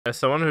As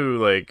someone who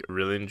like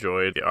really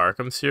enjoyed the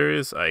Arkham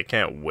series, I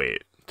can't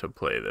wait to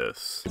play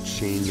this. A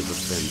chain of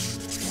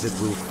events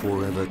that will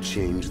forever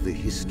change the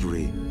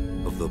history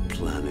of the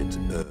planet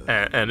Earth.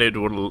 And it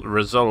will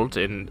result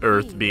in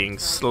Earth being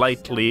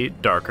slightly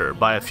darker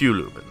by a few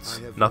lumens.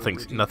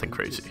 Nothing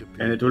crazy.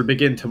 And it will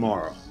begin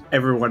tomorrow.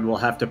 Everyone will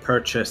have to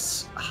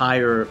purchase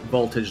higher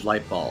voltage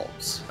light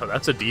bulbs. Oh,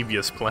 that's a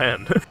devious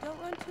plan. Don't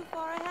run too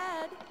far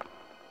ahead.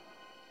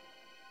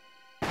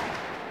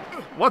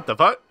 What the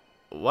fuck?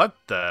 What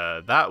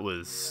the? That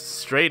was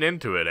straight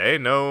into it, eh?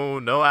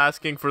 No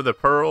asking for the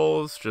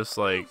pearls, just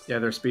like... Yeah,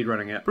 they're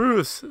speedrunning it.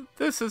 Bruce,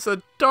 this is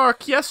a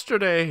dark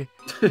yesterday.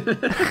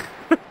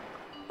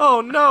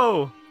 Oh,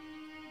 no.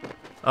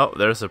 Oh,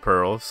 there's the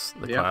pearls.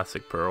 The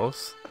classic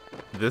pearls.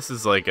 This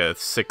is like a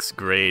 6th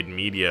grade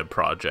media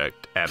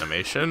project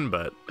animation,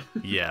 but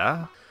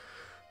yeah.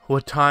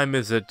 What time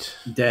is it?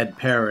 Dead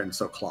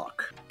parents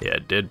o'clock. Yeah,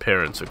 dead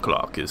parents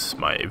o'clock is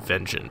my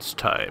vengeance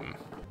time.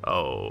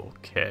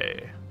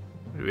 Okay.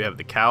 Do we have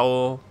the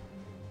cowl?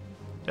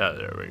 Oh,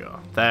 there we go.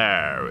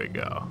 There we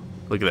go.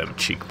 Look at them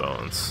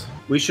cheekbones.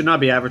 We should not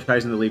be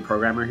advertising the lead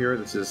programmer here.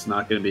 This is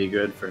not going to be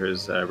good for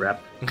his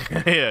rep.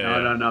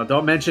 No.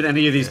 Don't mention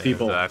any of these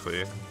people.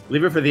 Exactly.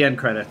 Leave it for the end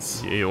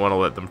credits. You want to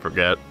let them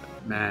forget.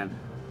 Man,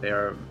 they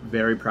are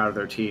very proud of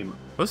their team.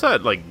 What's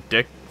that, like,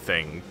 dick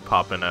thing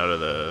popping out of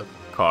the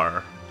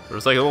car? There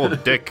was like a little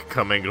dick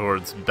coming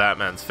towards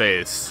Batman's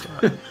face.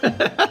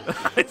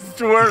 I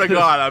swear to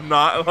God, I'm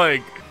not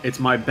like... It's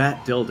my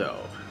bat dildo,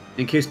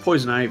 in case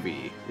Poison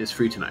Ivy is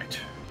free tonight.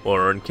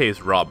 Or in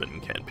case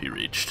Robin can't be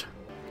reached.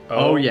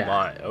 Oh yeah.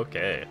 My,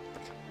 okay.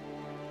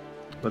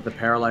 Let the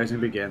paralyzing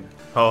begin.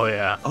 Oh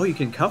yeah. Oh, you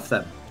can cuff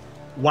them.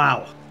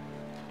 Wow.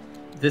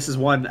 This is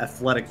one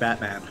athletic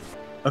Batman.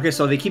 Okay,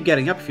 so they keep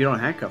getting up if you don't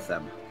handcuff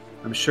them.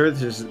 I'm sure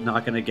this is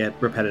not going to get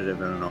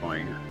repetitive and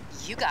annoying.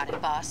 You got it,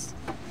 boss.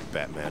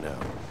 Batman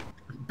out.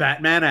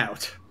 Batman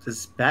out.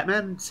 Does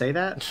Batman say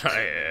that?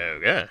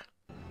 Yeah.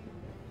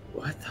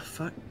 What the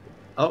fuck?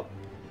 Oh.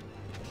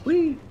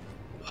 Whee.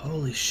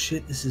 Holy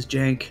shit, this is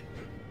jank.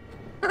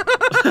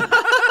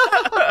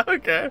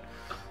 Okay.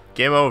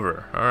 Game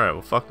over. Alright,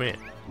 well, fuck me.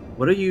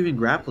 What are you even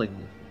grappling?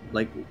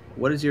 Like,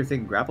 what is your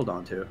thing grappled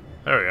onto?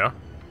 There we go.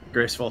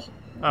 Graceful.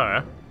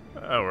 Alright.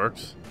 That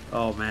works.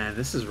 Oh man,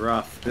 this is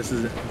rough. This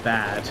is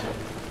bad.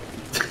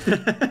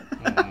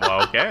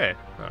 Okay.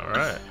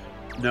 Alright.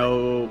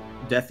 No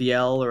death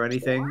yell or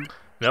anything?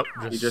 Nope.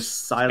 He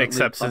just silently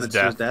accepts his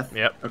death.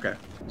 Yep. Okay.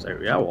 So,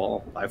 yeah,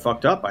 well, I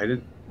fucked up. I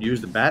didn't use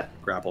the bat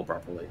grapple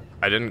properly.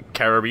 I didn't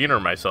carabiner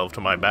myself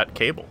to my bat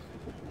cable.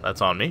 That's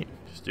on me.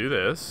 Just do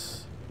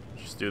this.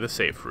 Just do the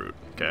safe route,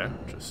 okay?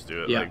 Just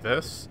do it like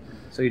this.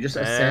 So you just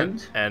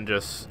ascend? And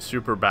just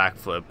super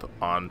backflip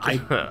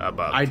onto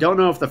above. I don't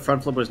know if the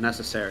front flip was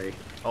necessary.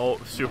 Oh,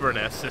 super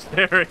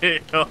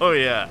necessary. Oh,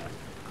 yeah.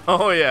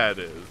 Oh, yeah, it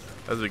is.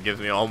 That's what gives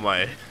me all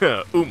my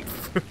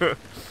oomph.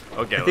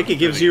 Okay. I think it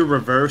gives you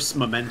reverse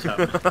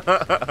momentum.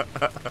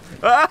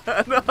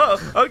 No.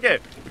 Okay,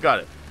 we got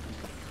it.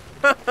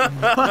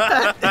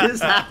 What is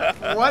that?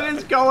 What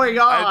is going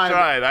on? I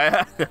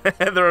tried.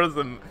 There was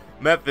a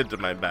method to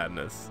my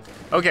badness.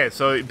 Okay,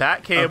 so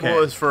bat cable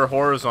is for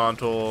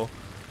horizontal.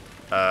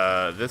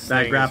 This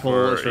bat thing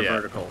grapple is for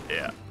vertical.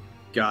 Yeah.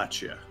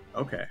 Gotcha.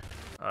 Okay.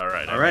 All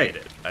right. All right. I made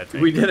it. I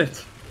think we did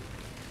it.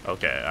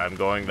 Okay, I'm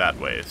going that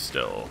way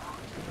still.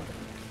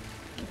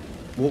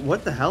 Well,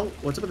 what the hell?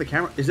 What's up with the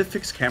camera? Is it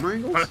fixed camera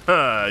angles?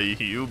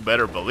 You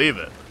better believe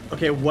it.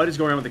 Okay, what is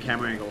going on with the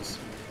camera angles?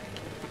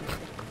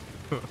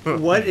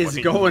 What is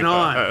going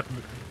on?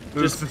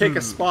 Just pick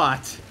a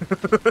spot.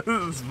 This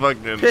is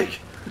fucking... Pick.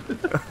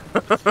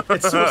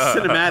 It's so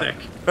cinematic.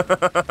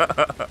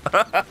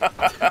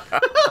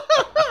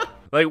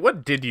 Like,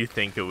 what did you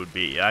think it would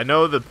be? I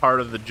know that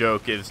part of the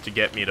joke is to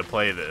get me to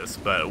play this,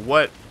 but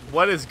what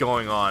is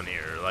going on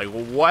here? Like,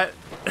 what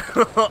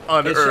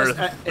on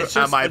earth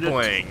am I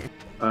playing?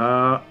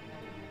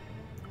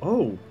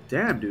 Oh,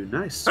 damn, dude.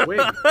 Nice swing.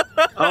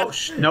 Oh,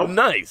 nope.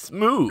 Nice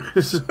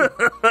moves.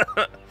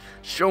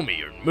 Show me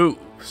your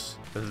moves.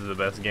 This is the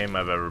best game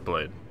I've ever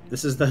played.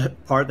 This is the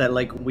part that,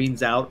 like,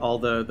 weans out all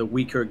the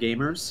weaker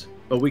gamers.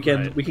 But we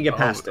can get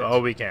past it.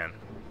 Oh, we can.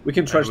 We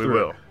can trudge through. We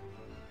will.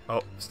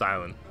 Oh,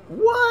 styling.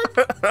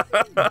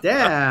 What?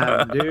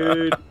 Damn,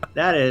 dude.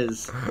 That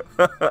is...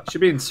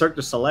 Should be in Cirque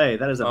du Soleil.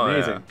 That is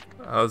amazing.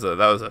 Oh, yeah.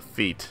 That was a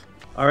feat.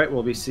 All right,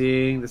 we'll be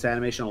seeing this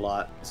animation a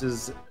lot. This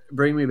is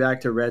bringing me back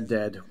to Red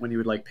Dead when you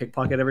would, like,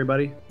 pickpocket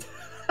everybody.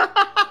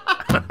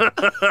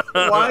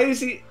 Why is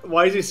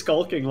he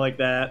skulking like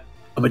that?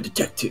 I'm a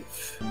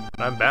detective.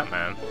 I'm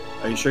Batman.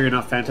 Are you sure you're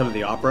not Phantom of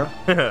the Opera?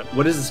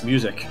 What is this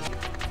music?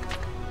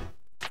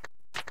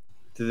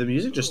 Did the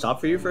music just stop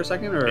for you for a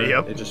second, or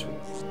it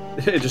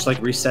just like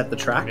reset the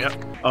track?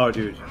 Yep. Oh,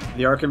 dude,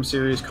 the Arkham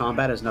series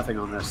combat has nothing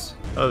on this.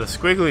 Oh, the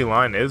squiggly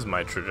line is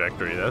my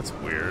trajectory. That's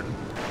weird.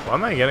 Why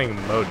am I getting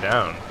mowed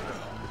down?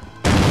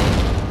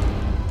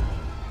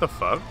 What the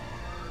fuck?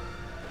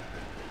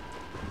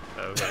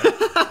 Okay.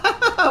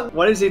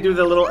 Why does he do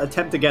the little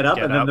attempt to get up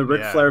and then the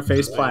Ric Flair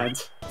face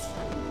plant?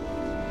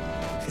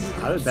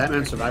 How did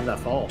Batman survive that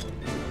fall?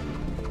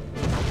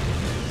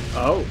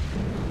 Oh.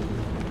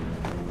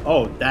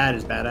 Oh, that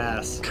is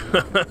badass.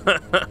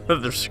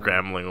 They're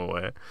scrambling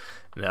away.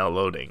 Now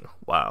loading.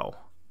 Wow.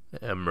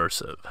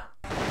 Immersive.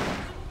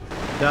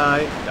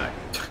 Die.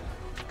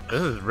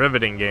 This is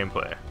riveting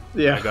gameplay.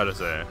 Yeah. I gotta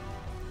say.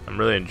 I'm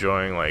really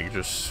enjoying, like,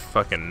 just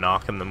fucking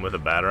knocking them with a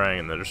batarang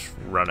and then just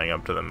running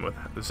up to them with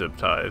zip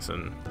ties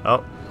and...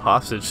 Oh,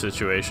 hostage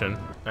situation.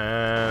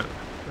 And...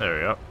 There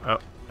we go. Oh,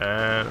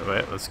 and...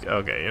 Wait, let's...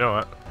 Okay, you know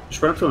what?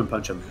 Just run up to him and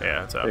punch him.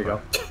 Yeah, it's out. There you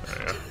go.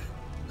 There you go.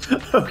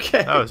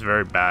 Okay. That was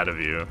very bad of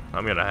you.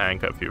 I'm gonna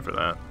handcuff you for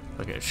that.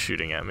 Okay,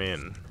 shooting at me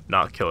and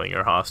not killing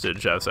your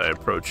hostage as I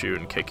approach you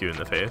and kick you in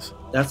the face.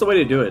 That's the way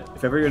to do it.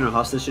 If ever you're in a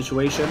hostage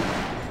situation,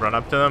 run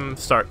up to them,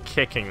 start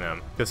kicking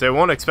them. Because they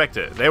won't expect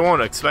it. They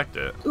won't expect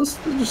it. let's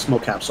just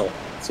smoke capsule.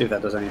 See if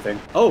that does anything.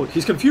 Oh,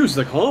 he's confused.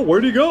 He's like, huh?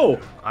 Where'd he go?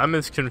 I'm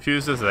as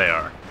confused as they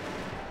are.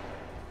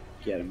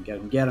 Get him, get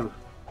him, get him.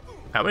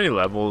 How many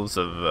levels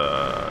of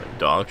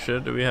dog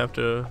shit do we have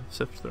to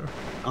sift through?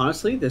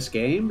 Honestly, this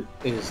game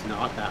is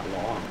not that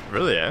long.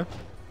 Really, eh?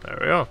 There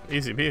we go.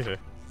 Easy peasy.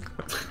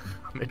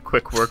 Made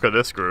quick work of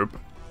this group.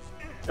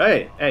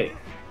 Hey,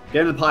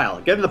 get in the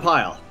pile. Get in the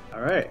pile. All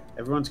right,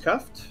 everyone's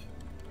cuffed.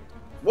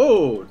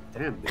 Whoa,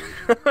 damn, dude.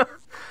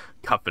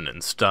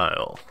 Covenant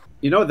style.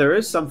 You know, there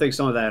is some of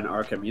that in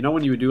Arkham. You know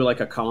when you would do like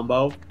a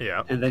combo?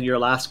 Yeah. And then your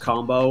last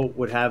combo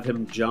would have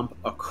him jump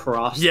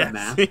across the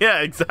map?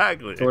 Yeah,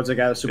 exactly. Towards a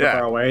guy that's super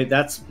far away.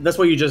 That's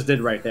what you just did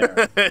right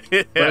there.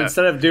 Yeah. But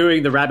instead of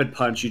doing the rabbit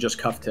punch, you just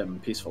cuffed him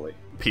peacefully.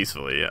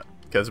 Peacefully, yeah.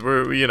 Because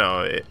we're, you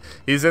know,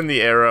 he's in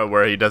the era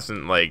where he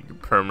doesn't,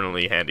 like,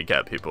 permanently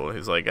handicap people.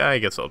 He's like, I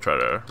guess I'll try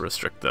to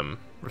restrict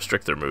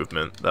their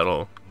movement.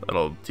 That'll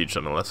teach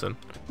them a lesson.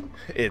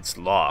 It's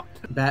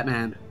locked.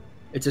 Batman,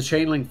 it's a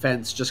chain link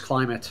fence. Just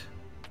climb it.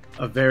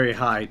 A very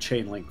high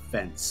chain link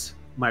fence.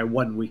 My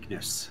one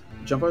weakness.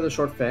 Jump over the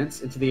short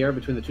fence into the air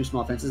between the two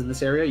small fences in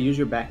this area. Use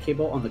your back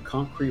cable on the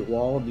concrete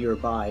wall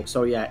nearby.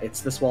 So yeah,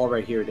 it's this wall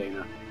right here,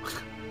 Dana.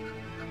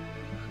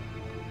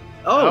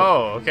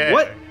 Oh, okay.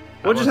 What?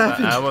 What just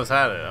happened? I almost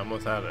had it.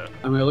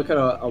 I'm gonna look at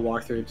a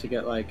walkthrough to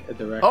get like a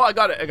direct. Oh, I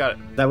got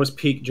it. That was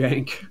peak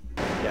jank.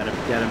 Get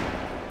him.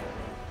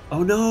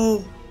 Oh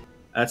no!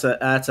 That's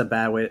a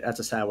bad way. That's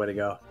a sad way to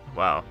go.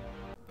 Wow.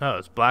 Oh,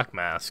 it's Black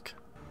Mask.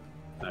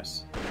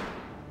 Nice.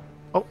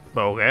 Oh,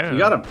 okay. You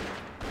got him,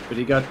 but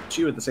he got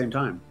you at the same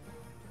time.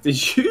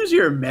 Did you use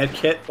your med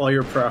kit while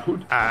you're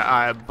prone?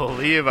 I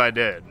believe I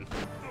did.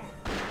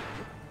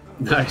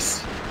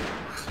 Nice.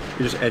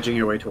 You're just edging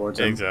your way towards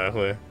him.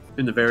 Exactly.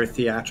 In the very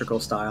theatrical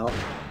style.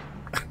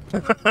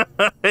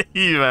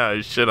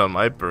 You shit on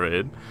my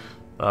parade.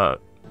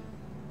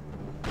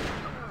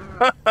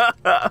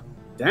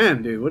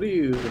 Damn, dude, what are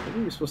you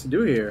supposed to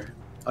do here?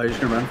 Oh, you're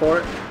just gonna run for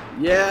it?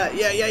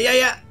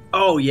 Yeah.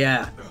 Oh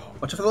yeah.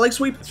 Watch out for the leg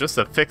sweep. It's just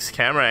the fixed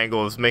camera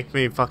angles make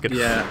me fucking.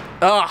 Yeah.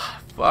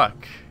 Ah,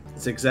 fuck.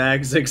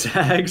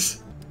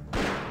 Zigzags.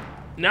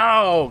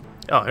 No.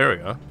 Oh, here we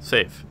go.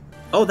 Safe.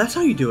 Oh, that's how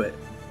you do it.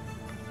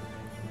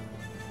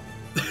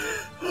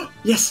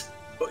 Yes.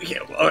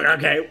 Yeah,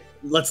 okay.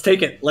 Let's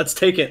take it.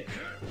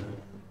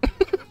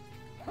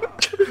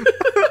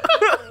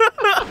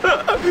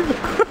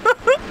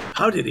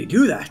 How did he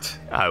do that?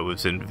 I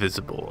was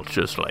invisible,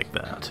 just like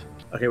that.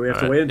 Okay, we have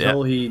to wait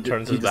until he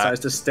decides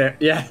to stare.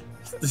 Yeah,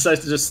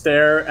 decides to just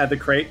stare at the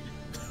crate.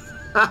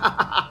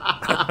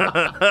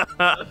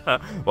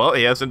 Well,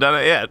 he hasn't done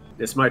it yet.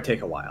 This might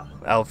take a while.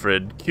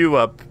 Alfred, cue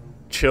up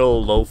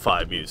chill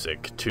lo-fi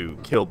music to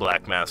kill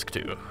Black Mask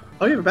 2.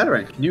 Oh, you have a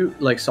batarang. Can you,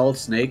 like Solid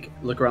Snake,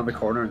 look around the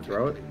corner and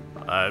throw it?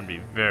 I'd be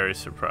very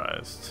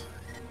surprised.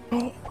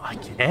 Oh, I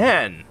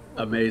can!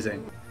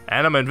 Amazing.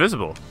 And I'm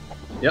invisible.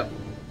 Yep.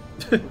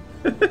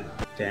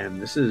 Damn,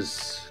 this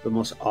is the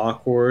most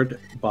awkward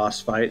boss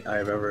fight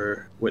I've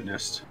ever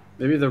witnessed.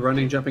 Maybe the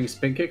running, jumping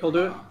spin kick will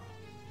do it?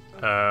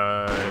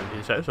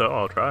 He says so.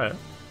 I'll try it.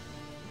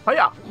 Oh,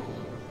 yeah.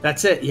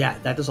 That's it. Yeah,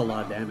 that does a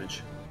lot of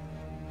damage.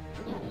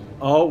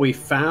 Oh, we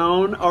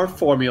found our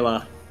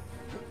formula.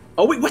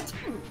 Oh, wait, what?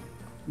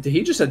 Did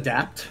he just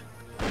adapt?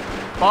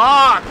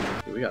 Fuck!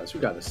 Okay, we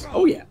got this.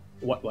 Oh, yeah.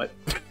 What?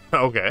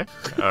 Okay.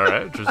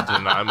 Alright. Just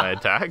deny my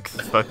attack.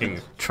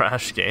 Fucking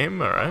trash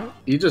game. Alright.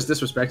 He just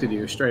disrespected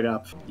you straight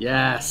up.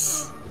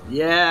 Yes.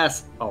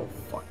 Oh,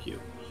 fuck you.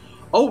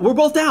 Oh, we're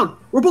both down.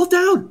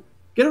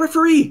 Get a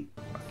referee.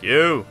 Fuck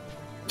you.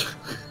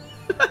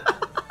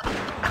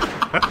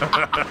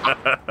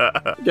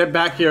 Get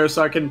back here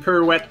so I can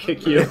pirouette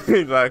kick you.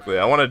 Exactly.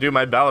 I want to do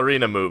my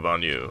ballerina move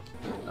on you.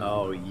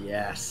 Oh,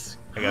 yes.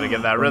 I gotta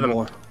get that rhythm.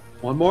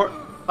 One more.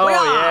 Oh,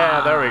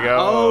 yeah. There we go.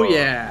 Oh,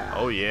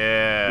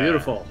 yeah.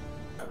 Beautiful.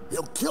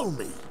 He'll kill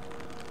me.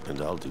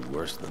 And I'll do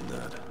worse than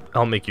that.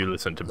 I'll make you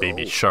listen to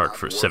Baby Shark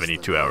for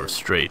 72 hours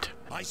straight.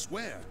 I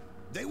swear,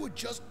 they were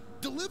just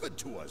delivered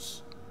to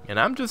us. And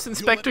I'm just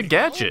Inspector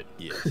Gadget.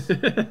 Yes.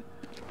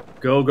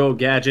 Go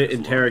gadget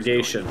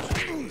interrogation.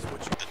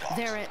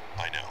 They're it.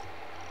 I know.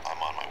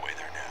 I'm on my way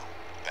there now.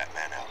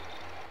 Batman out.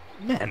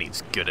 Man,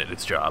 he's good at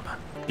his job.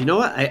 You know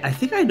what? I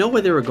think I know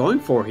what they were going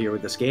for here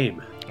with this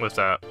game. What's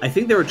that? I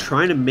think they were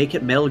trying to make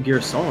it Metal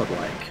Gear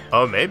Solid-like.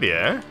 Oh, maybe,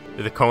 eh?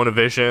 The cone of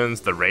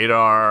visions, the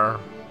radar.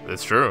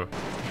 It's true.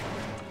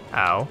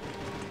 Ow.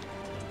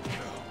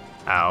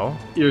 Ow.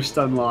 You're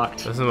stun locked.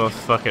 This is the most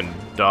fucking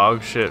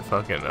dog shit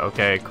fucking...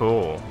 Okay,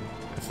 cool.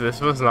 If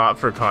this was not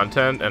for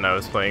content and I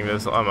was playing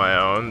this on my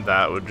own,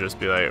 that would just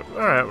be like,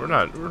 alright,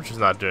 we're just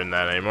not doing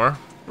that anymore.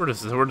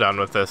 We're done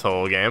with this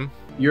whole game.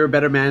 You're a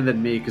better man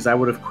than me, because I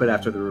would have quit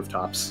after the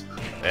rooftops.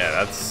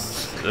 Yeah,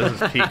 this is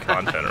peak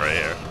content right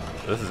here.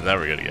 This is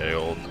never gonna get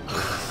old.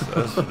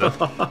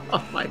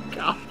 Oh my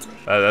god.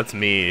 That's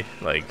me,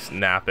 like,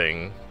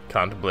 napping,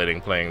 contemplating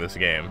playing this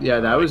game.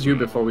 Yeah, that was you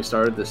before we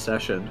started this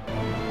session.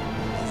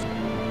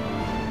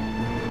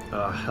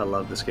 Oh, I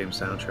love this game's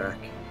soundtrack.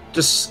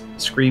 Just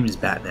screams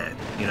Batman,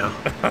 you know?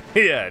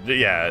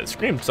 yeah, it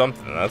screamed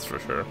something, that's for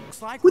sure.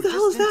 Who the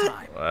hell is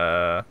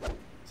that?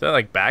 Is that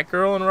like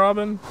Batgirl and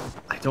Robin?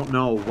 I don't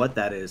know what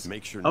that is.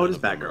 Make sure Oh, it none is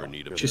of them are in Batgirl.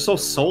 need of She's so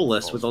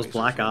soulless with those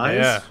black eyes.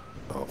 Yeah.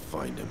 I'll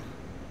find him.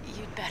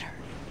 You'd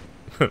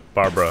better.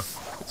 Barbara,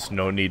 there's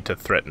no need to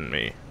threaten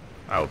me.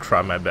 I'll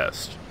try my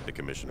best. The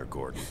Commissioner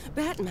Gordon.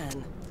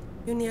 Batman,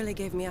 you nearly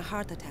gave me a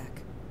heart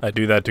attack. I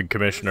do that to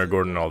Commissioner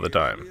Gordon all the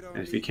time.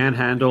 And if you can't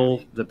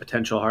handle the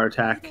potential heart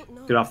attack,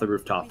 get off the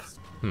rooftop.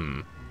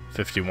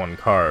 51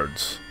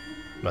 cards.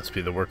 Must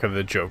be the work of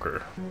the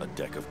Joker. A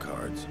deck of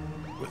cards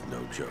with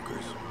no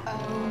jokers.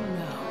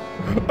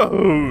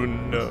 Oh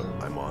no.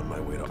 I'm on my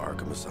way to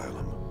Arkham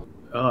Asylum.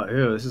 Oh,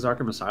 ew, this is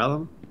Arkham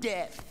Asylum?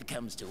 Death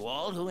comes to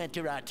all who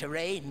enter our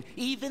terrain,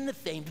 even the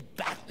famed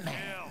Batman.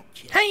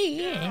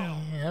 Hey,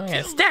 I'm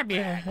gonna stab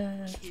you.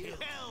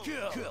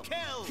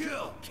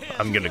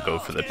 I'm gonna go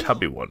for the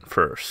tubby one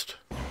first.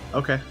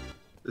 Okay.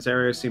 This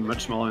area seemed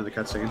much smaller in the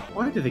cutscene.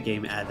 Why did the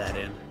game add that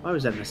in? Why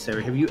was that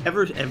necessary? Have you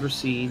ever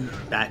seen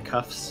bat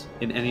cuffs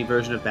in any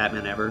version of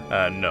Batman ever?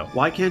 No.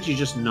 Why can't you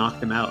just knock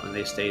them out and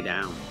they stay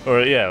down?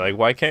 Or yeah, like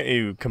why can't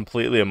you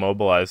completely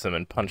immobilize them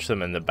and punch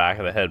them in the back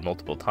of the head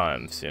multiple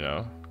times, you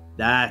know?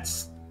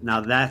 That's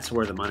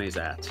where the money's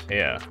at.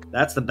 Yeah,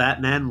 That's the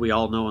Batman we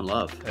all know and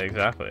love.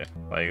 exactly.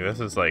 Like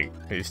this is like,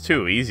 he's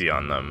too easy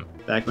on them.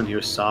 Back when he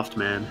was Soft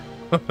Man.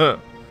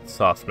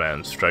 Soft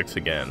man strikes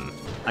again.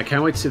 I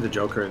can't wait to see the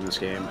Joker in this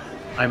game.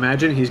 I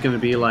imagine he's going to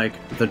be like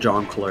the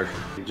Jonkler.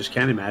 You just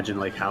can't imagine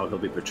like how he'll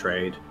be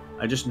portrayed.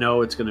 I just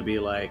know it's going to be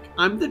like,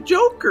 I'm the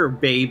Joker,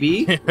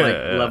 baby! Like,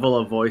 level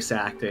of voice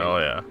acting. Oh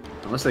yeah.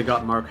 Unless they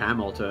got Mark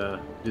Hamill to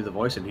do the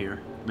voice in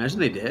here. Imagine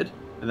they did.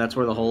 And that's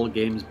where the whole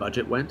game's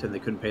budget went and they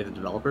couldn't pay the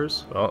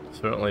developers. Well,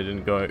 certainly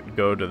didn't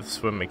go to the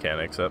swim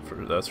mechanics,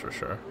 that's for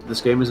sure.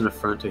 This game is an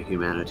affront to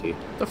humanity.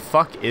 What the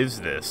fuck is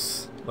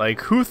this?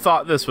 Like, who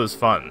thought this was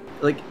fun?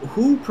 Like,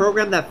 who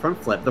programmed that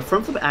front flip? The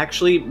front flip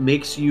actually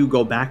makes you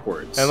go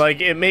backwards. And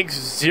like, it makes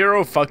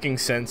zero fucking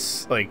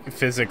sense, like,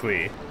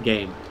 physically.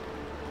 Game,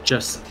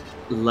 just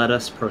let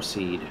us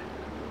proceed.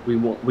 We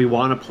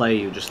want to play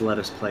you. Just let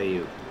us play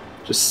you.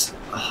 Just,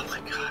 oh my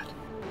god.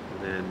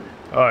 And then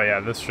Oh yeah,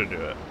 this should do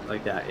it.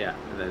 like that, yeah.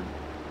 And then,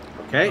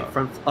 okay,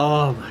 front.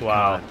 Oh my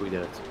Wow. god, we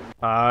did it.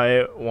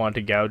 I want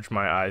to gouge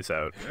my eyes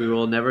out. We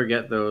will never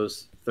get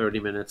those 30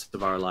 minutes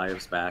of our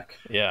lives back.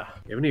 Yeah.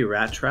 You have any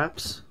rat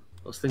traps?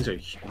 Those things are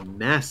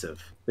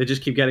massive. They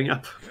just keep getting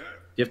up.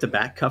 You have to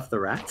back cuff the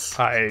rats?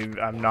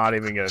 I'm not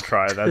even gonna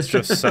try. That's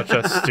just such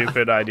a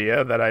stupid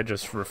idea that I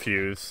just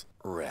refuse.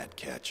 Rat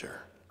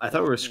catcher. I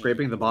thought we were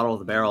scraping the bottom of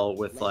the barrel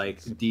with like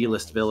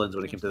D-list villains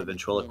when it came to the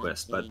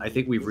ventriloquist, but I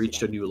think we've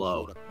reached a new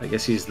low. I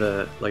guess he's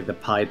the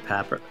Pied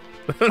Piper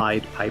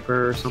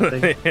or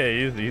something.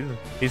 Yeah,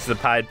 he's the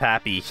Pied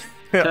Pappy.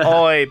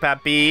 Oi,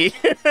 Pappy.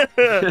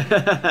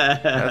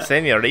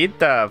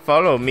 Senorita,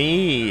 follow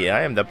me.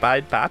 I am the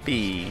Pied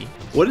Pappy.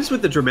 What is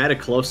with the dramatic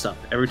close-up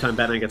every time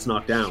Batman gets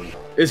knocked down?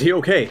 Is he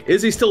okay?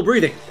 Is he still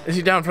breathing? Is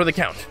he down for the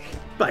count?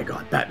 By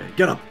God, Batman,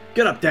 get up!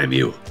 Get up, damn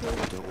you!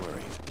 Don't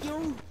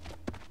worry.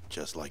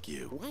 Just like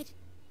you. What?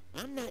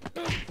 I'm not.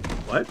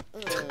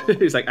 What?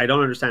 He's like, I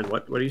don't understand.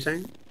 What are you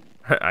saying?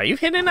 Are you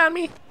hitting on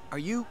me? Are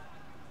you?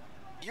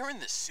 You're in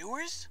the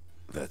sewers?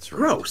 That's right.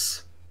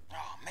 Gross.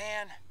 Oh,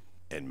 man.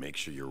 And make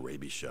sure your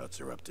rabies shots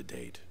are up to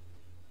date.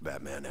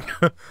 Batman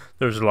out.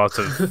 There's lots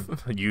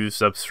of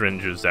used up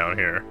syringes down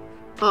here.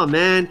 Oh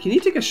man, can you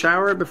take a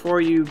shower before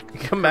you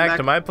Come back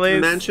to my place?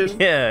 the mansion?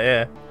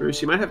 Yeah.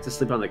 Bruce, you might have to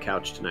sleep on the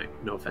couch tonight.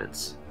 No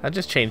offense. I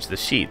just changed the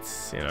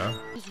sheets, you know?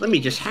 Let me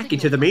just hack you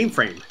to the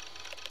mainframe.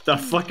 The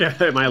fuck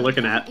am I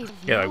looking at?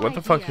 Yeah, like, what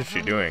the fuck is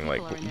she doing?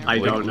 Like, I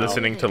don't know.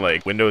 listening to,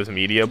 like, Windows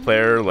Media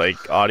Player,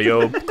 like,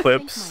 audio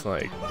clips?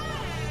 Like...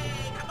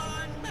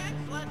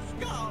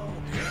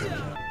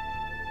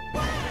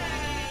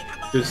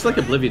 Dude, it's like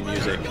Oblivion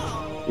music.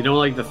 You know,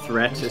 like the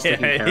threat is taken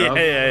care of?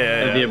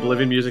 Yeah. And the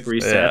Oblivion music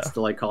resets Yeah.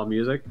 to, like, call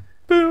music.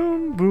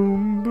 Boom,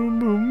 boom, boom,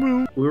 boom,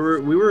 boom.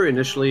 We were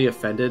initially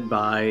offended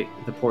by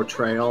the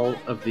portrayal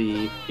of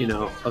the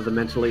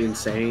mentally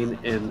insane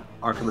in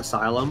Arkham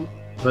Asylum,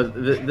 but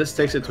this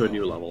takes it to a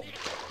new level.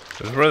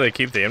 This is where they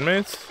keep the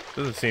inmates?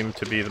 Doesn't seem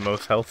to be the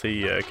most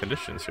healthy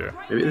conditions here.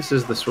 Maybe this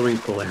is the swimming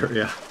pool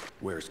area.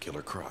 Where's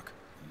Killer Croc?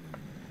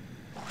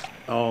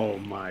 Oh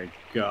my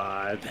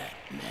god.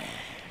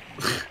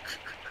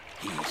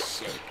 He's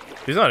sick.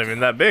 He's not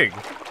even that big.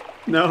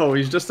 No,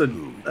 he's just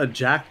a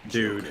jack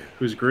dude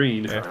who's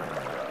green.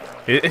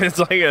 It's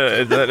like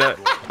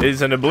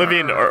he's an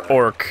Oblivion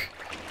orc.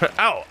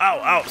 Ow, ow,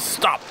 ow,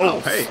 stop. Oh,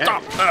 hey,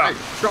 stop. Hey,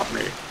 drop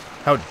me.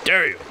 How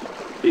dare you?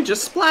 He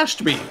just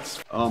splashed me.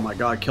 Oh my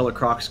god, Killer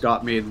Croc's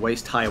got me in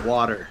waist-high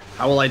water.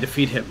 How will I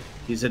defeat him?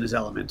 He's in his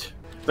element.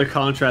 The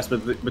contrast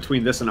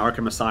between this and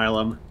Arkham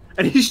Asylum.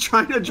 And he's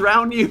trying to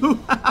drown you.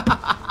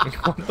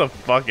 What the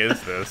fuck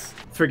is this?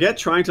 Forget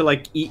trying to,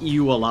 like, eat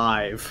you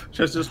alive.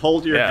 Just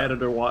hold your head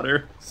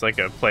underwater. It's like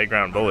a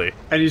playground bully.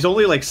 And he's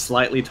only, like,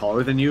 slightly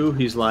taller than you.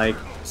 He's, like,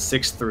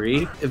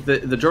 6'3". If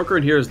the Joker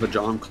in here is the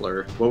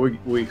Jonkler, what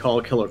we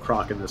call Killer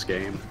Croc in this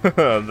game.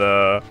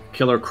 The...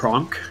 Killer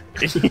Kronk?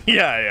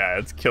 yeah,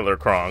 it's Killer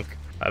Kronk.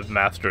 I've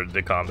mastered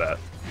the combat.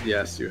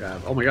 Yes, you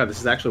have. Oh my god, this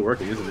is actually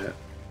working, isn't it?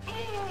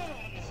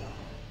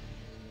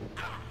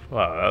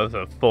 Wow, that was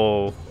a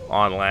full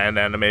on-land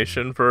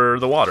animation for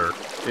the water.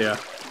 Yeah.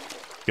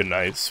 Good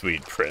night,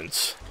 sweet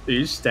prince. Are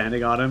you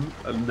standing on him?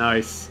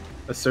 Nice.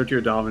 Assert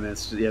your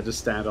dominance. Yeah, just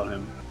stand on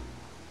him.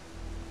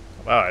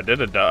 Wow, I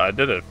did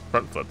a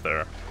front flip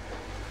there.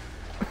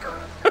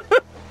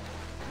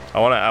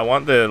 I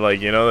want the, like,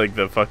 you know, like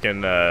the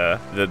fucking the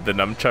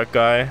nunchuck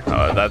guy.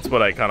 That's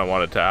what I kind of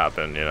want it to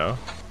happen, you know.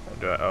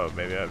 Oh,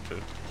 maybe I have to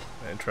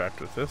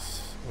interact with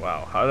this.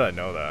 Wow, how did I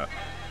know that?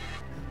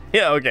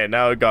 Yeah, okay,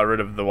 now it got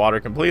rid of the water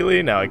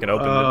completely. Now I can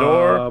open the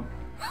door.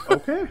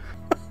 Okay.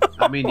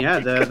 I mean, yeah,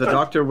 the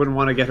doctor wouldn't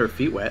want to get her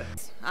feet wet.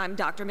 I'm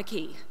Dr.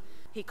 McKee.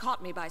 He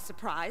caught me by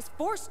surprise,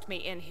 forced me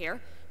in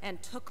here,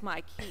 and took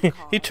my key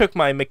card. He took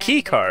my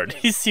McKee card.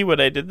 You see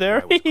what I did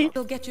there?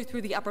 He'll get you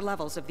through the upper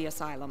levels of the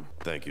asylum.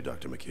 Thank you,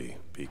 Dr. McKee.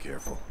 Be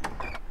careful.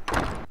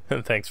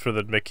 Thanks for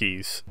the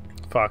McKees.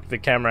 Fuck, the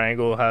camera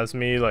angle has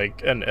me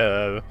like an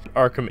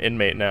Arkham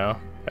inmate now.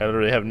 I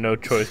literally have no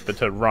choice but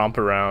to romp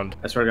around.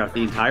 I swear to God,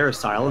 the entire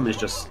asylum is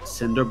just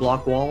cinder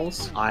block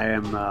walls. I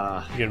am,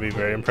 You're gonna be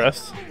very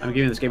impressed? I'm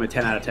giving this game a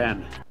 10 out of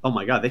 10. Oh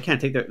my God, they can't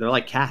take they're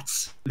like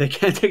cats. They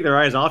can't take their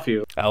eyes off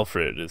you.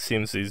 Alfred, it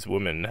seems these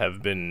women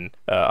have been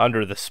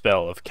under the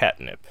spell of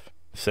catnip.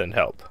 Send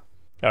help.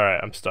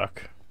 Alright, I'm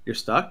stuck. You're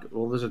stuck?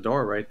 Well, there's a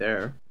door right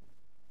there.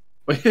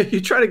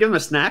 You try to give him a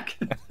snack?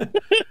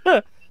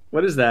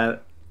 What is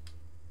that?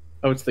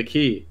 Oh, it's the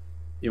key.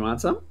 You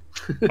want some?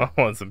 I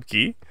want some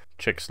key?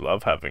 Chicks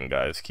love having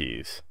guys'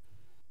 keys.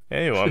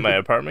 Hey, you want my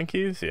apartment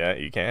keys? Yeah,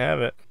 you can't have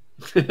it.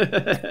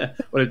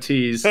 What a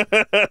tease.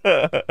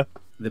 The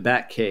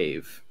Bat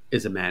Cave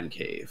is a man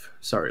cave.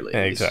 Sorry,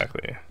 ladies.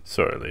 Exactly.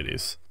 Sorry,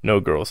 ladies. No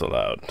girls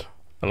allowed.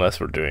 Unless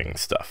we're doing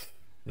stuff.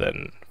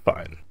 Then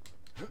fine.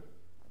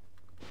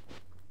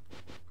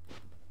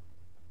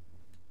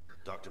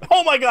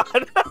 Oh my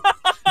God!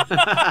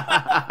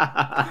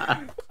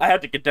 I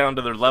had to get down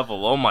to their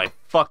level. Oh my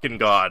fucking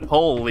God.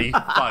 Holy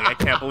fuck. I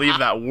can't believe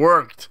that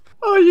worked.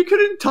 Oh, you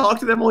couldn't talk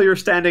to them while you were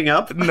standing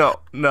up? No.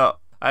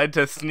 I had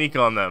to sneak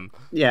on them.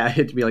 Yeah, I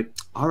had to be like,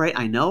 all right,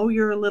 I know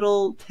you're a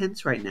little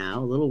tense right now,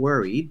 a little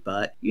worried,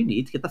 but you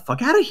need to get the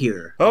fuck out of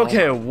here.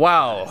 Okay,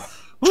 wow.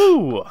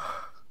 Woo!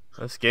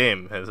 This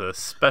game has a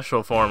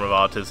special form of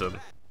autism.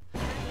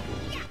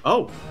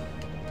 Oh.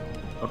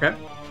 Okay.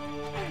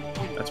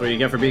 That's what you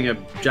get for being a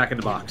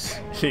jack-in-the-box.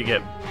 You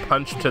get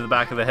punched to the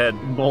back of the head.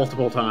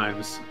 Multiple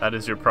times. That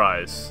is your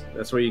prize.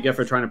 That's what you get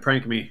for trying to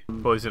prank me.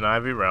 Poison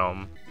Ivy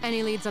Realm.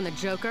 Any leads on the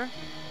Joker?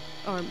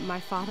 Or my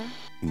father?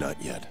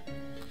 Not yet.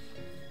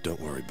 Don't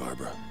worry,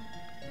 Barbara.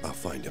 I'll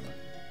find him.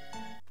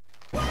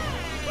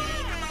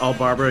 All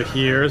Barbara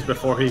hears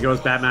before he goes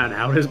Batman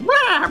out is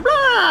blah,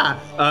 blah.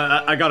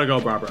 I gotta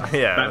go, Barbara.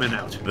 Yeah. Batman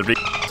out. The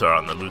re***s are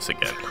on the loose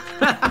again.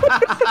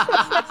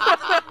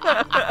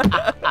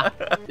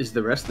 Is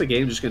the rest of the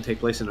game just gonna take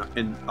place in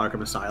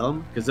Arkham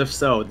Asylum? Because if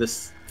so,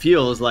 this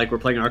feels like we're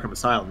playing Arkham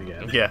Asylum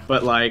again. Yeah.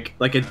 But like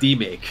a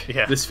D-make.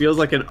 Yeah. This feels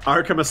like an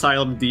Arkham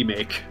Asylum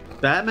D-make.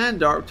 Batman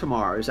Dark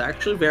Tomorrow is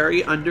actually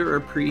very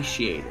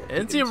underappreciated.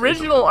 It's the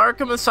original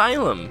Arkham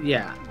Asylum.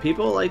 Yeah,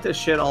 people like to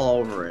shit all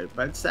over it,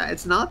 but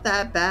it's not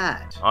that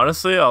bad.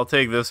 Honestly, I'll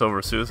take this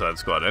over Suicide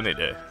Squad any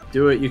day.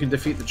 Do it, you can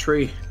defeat the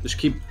tree. Just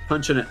keep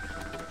punching it.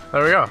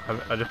 There we go,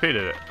 I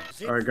defeated it.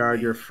 Alright, guard,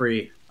 you're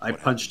free. I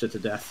punched it to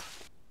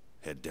death.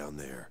 Head down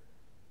there.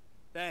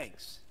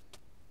 Thanks.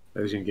 I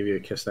was gonna give you a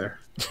kiss there.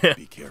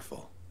 Be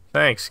careful.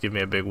 Thanks, give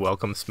me a big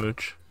welcome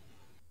smooch.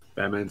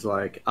 Batman's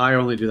like, I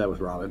only do that with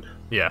Robin.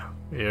 Yeah,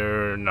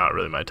 you're not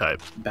really my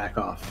type. Back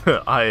off.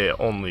 I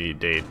only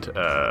date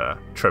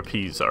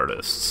trapeze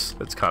artists.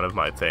 That's kind of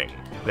my thing.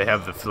 They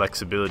have the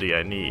flexibility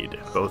I need,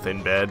 both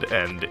in bed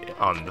and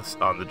on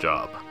the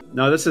job.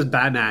 No, this is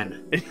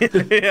Batman.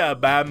 Yeah,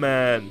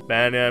 Batman.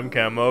 Batman,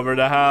 come over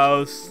the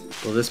house.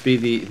 Will this be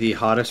the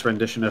hottest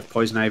rendition of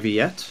Poison Ivy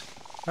yet?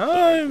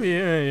 Oh,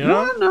 yeah, you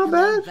know. Not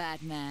bad.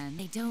 Batman,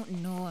 they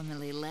don't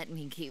normally let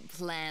me keep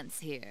plants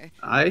here.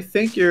 I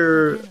think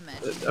you're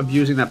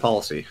abusing that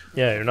policy.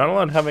 Yeah, you're not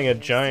allowed having a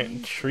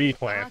giant tree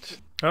plant.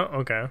 Oh,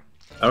 okay.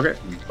 Okay,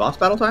 boss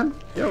battle time?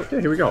 Yo, yeah,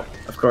 here we go.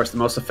 Of course, the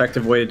most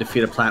effective way to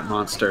defeat a plant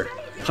monster.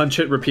 Punch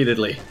it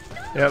repeatedly.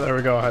 Yeah, there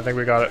we go. I think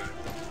we got it.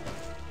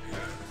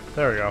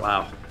 There we go.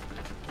 Wow.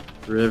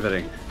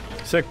 Riveting.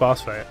 Sick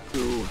boss fight.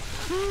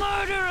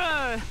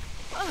 Murderer!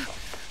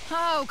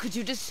 How could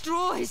you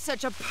destroy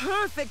such a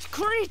perfect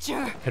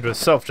creature? It was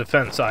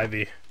self-defense,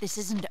 Ivy. This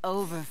isn't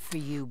over for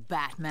you,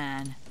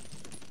 Batman.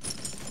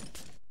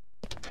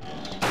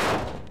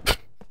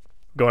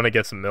 Going to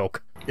get some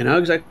milk. And how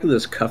exactly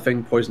does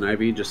cuffing Poison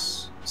Ivy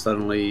just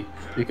suddenly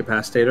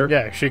incapacitate her?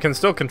 Yeah, she can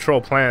still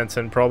control plants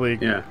and probably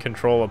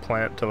control a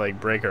plant to like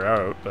break her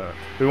out, but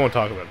we won't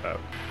talk about that.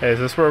 Hey, is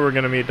this where we're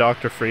gonna meet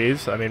Dr.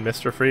 Freeze? I mean,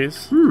 Mr.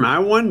 Freeze? I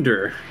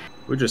wonder.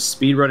 We're just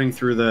speed running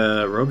through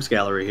the Rogues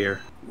Gallery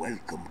here.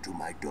 Welcome to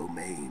my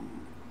domain.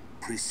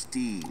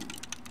 Pristine.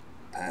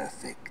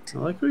 Perfect. I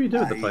like what you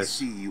did with the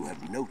place. I see you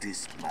have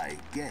noticed my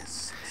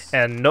guests.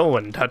 And no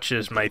one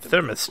touches my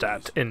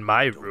thermostat in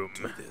my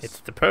room. It's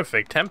the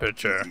perfect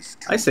temperature.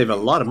 I save a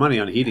lot of money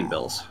on heating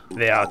bills.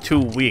 They are too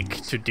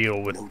weak to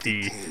deal with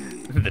the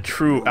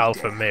true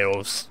alpha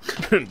male's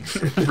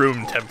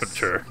room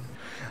temperature.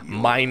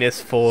 Minus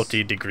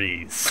 40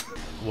 degrees.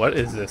 What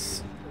is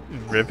this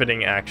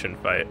riveting action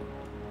fight?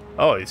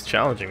 Oh, he's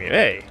challenging me.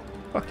 Hey,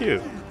 fuck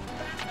you.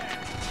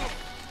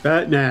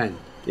 Batman.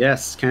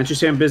 Yes, can't you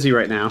see I'm busy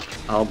right now?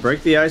 I'll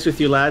break the ice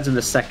with you lads in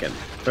a second.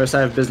 First,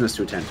 I have business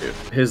to attend to.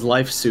 His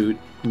life suit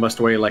must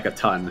weigh like a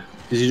ton.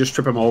 Did you just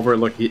trip him over?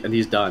 Look, and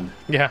he's done.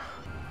 Yeah.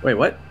 Wait,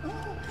 what?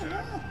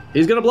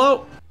 He's gonna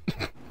blow.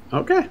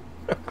 Okay.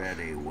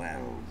 Very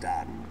well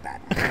done,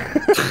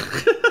 Batman.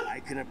 I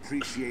can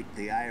appreciate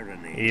the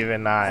irony.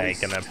 Even I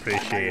can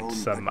appreciate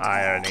some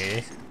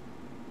irony.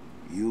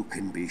 You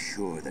can be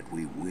sure that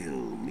we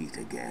will meet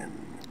again.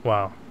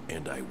 Wow.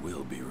 And I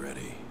will be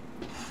ready.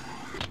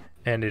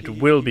 And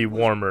it will be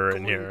warmer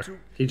in here.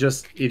 He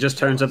just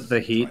turns up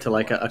the heat to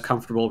like a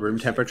comfortable room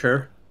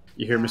temperature.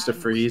 You hear Mr.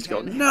 Freeze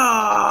go,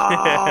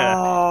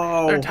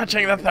 "No! They're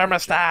touching the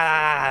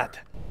thermostat!"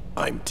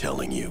 I'm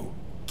telling you,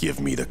 give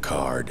me the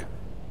card.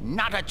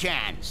 Not a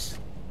chance.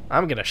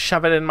 I'm gonna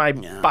shove it in my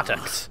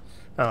buttocks.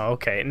 Oh,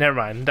 okay. Never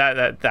mind.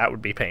 That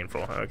would be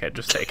painful. Okay,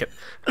 just take it.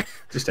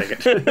 Just take it.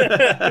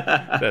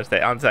 Just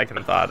on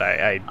second thought,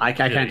 I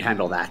can't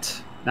handle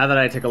that. Now that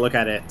I take a look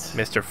at it.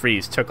 Mr.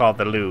 Freeze took all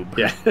the lube.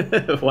 Yeah.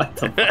 What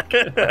the fuck?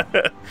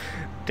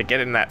 To get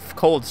in that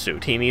cold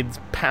suit, he needs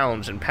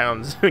pounds and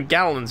pounds,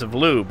 gallons of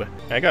lube.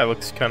 That guy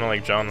looks kind of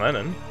like John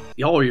Lennon.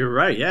 Oh, you're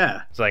right,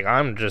 yeah. It's like,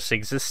 I'm just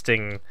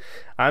existing.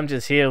 I'm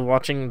just here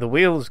watching the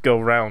wheels go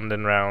round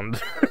and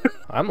round.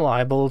 I'm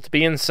liable to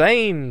be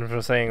insane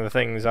for saying the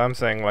things I'm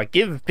saying, like,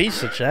 give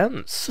peace a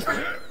chance.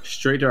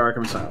 Straight to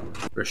Arkham Asylum.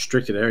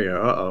 Restricted area,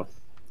 uh-oh.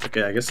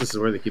 Okay, I guess this is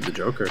where they keep the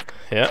Joker.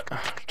 Yeah,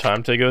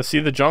 time to go see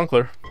the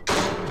Jonkler.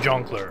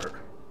 Jonkler.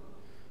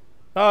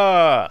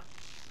 Ah!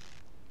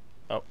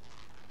 Oh.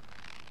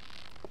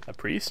 A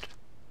priest?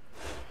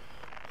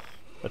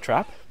 A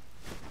trap?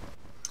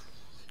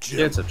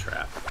 Jim. It's a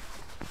trap.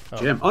 Oh.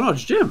 Jim. Oh no,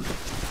 it's Jim.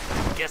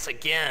 Guess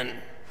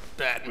again,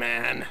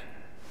 Batman.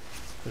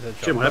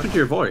 Jim, what happened to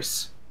your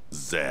voice?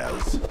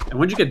 Zaz. And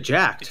when'd you get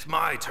jacked? It's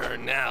my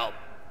turn now,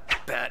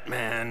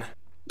 Batman.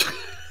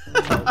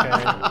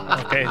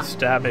 Okay,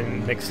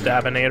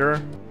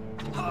 McStabbinator.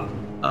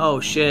 Oh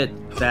shit,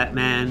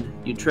 Batman,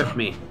 you tripped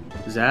me.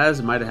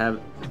 Zaz might have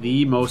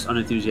the most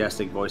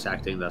unenthusiastic voice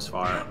acting thus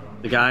far.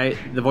 The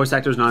voice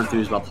actor is not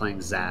enthused about playing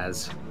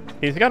Zaz.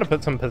 He's got to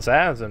put some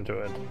pizzazz into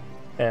it.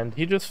 And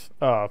he just,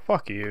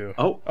 fuck you.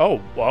 Oh,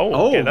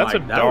 whoa, okay, that's a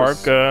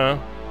dark,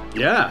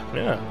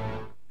 yeah.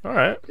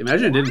 Alright.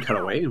 Imagine it didn't cut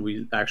away and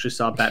we actually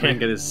saw Batman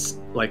get his,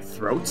 like,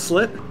 throat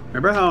slit.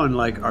 Remember how in,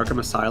 like, Arkham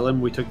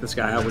Asylum we took this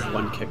guy out with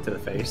one kick to the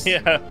face?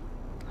 Yeah.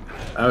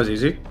 That was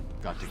easy.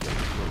 Got to get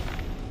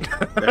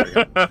There we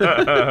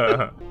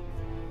go.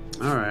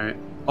 Alright.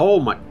 Oh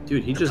my,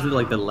 dude, he just did,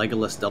 like, the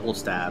Legolas double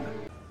stab.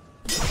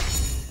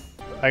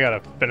 I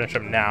gotta finish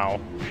him now.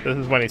 This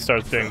is when he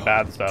starts doing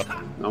bad stuff.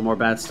 No more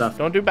bad stuff.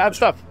 Don't do bad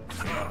stuff.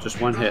 Just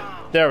one hit.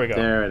 There we go.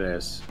 There it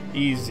is.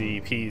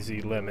 Easy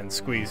peasy lemon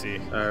squeezy.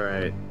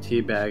 Alright,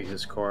 teabag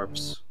his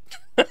corpse.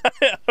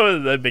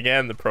 That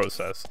began the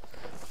process.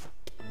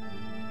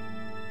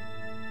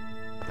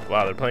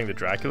 Wow, they're playing the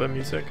Dracula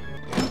music?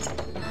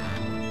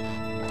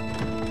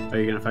 Are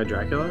you gonna fight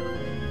Dracula?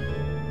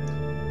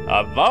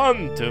 I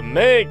want to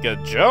make a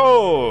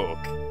joke.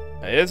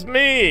 It's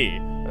me,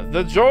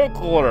 the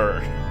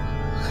Joker.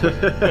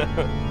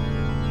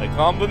 A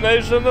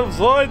combination of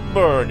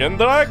Zoidberg and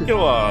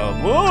Dracula.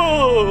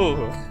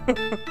 Woo!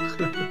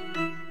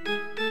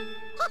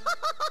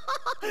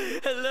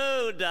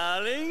 Hello,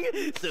 darling.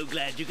 So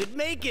glad you could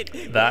make it.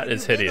 That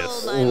is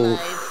hideous.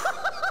 Oof.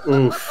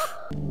 Oof.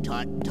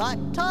 Tut, tut,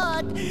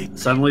 tut.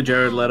 Suddenly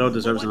Jared Leto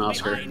deserves an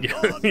Oscar.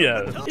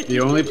 Yeah. The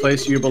only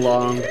place you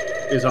belong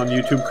is on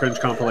YouTube cringe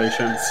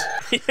compilations.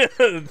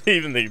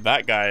 Even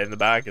that guy in the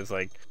back is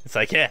like, it's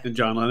like, yeah. And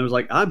John Lennon was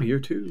like, I'm here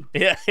too.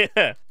 Yeah.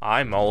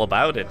 I'm all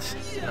about it.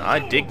 I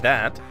dig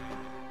that.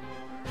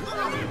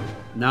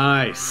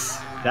 Nice.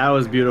 That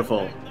was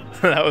beautiful.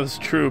 That was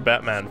true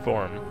Batman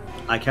form.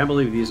 I can't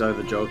believe these are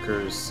the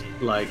Joker's,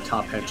 like,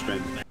 top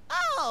henchmen.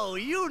 Oh,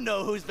 you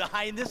know who's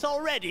behind this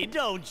already,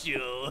 don't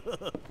you?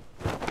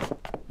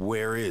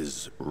 Where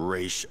is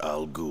Ra's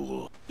al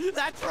Ghul?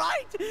 That's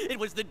right! It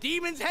was the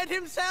demon's head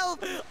himself!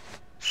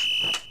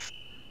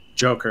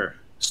 Joker,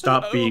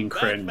 stop being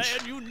cringe.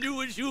 Batman, you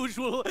knew as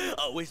usual.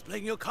 Always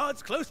playing your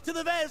cards close to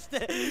the vest.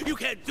 You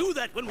can't do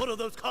that when one of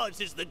those cards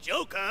is the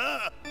Joker.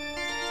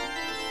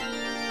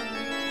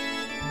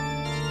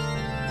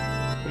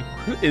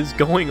 What is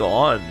going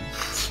on?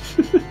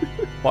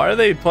 Why are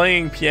they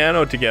playing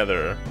piano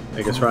together?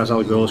 I guess Ra's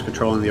al Ghul is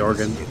controlling the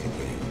organ.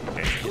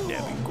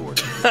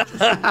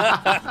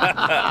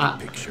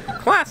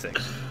 Classic.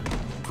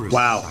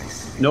 Wow.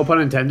 No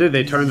pun intended,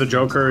 they turned the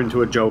Joker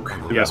into a joke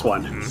in this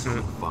one.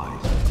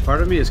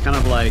 Part of me is kind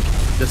of like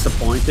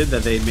disappointed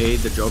that they made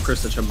the Joker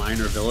such a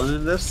minor villain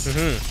in this.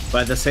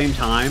 But at the same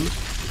time,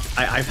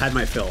 I've had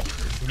my fill.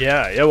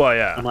 Yeah, well,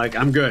 yeah. I'm like,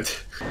 I'm good.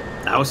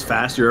 That was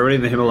fast. You're already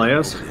in the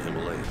Himalayas?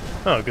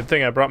 Oh, good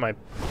thing I brought my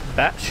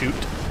bat chute.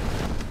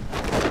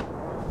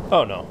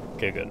 Oh, no.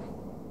 Okay, good.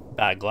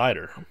 Bat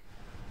glider.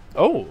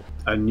 Oh.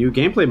 A new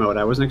gameplay mode.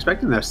 I wasn't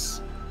expecting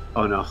this.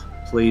 Oh, no.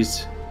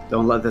 Please,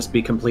 don't let this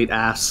be complete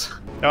ass.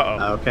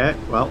 Uh-oh. Okay,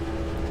 well.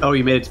 Oh,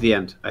 you made it to the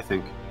end, I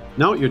think.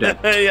 No, you're dead.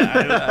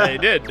 Yeah, I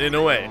did, in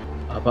a way.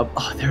 Up.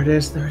 Oh, there it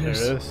is. There it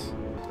is.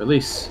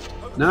 Release.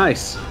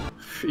 Nice.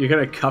 You're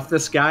going to cuff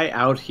this guy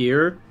out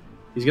here?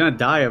 He's going to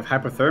die of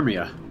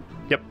hypothermia.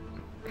 Yep.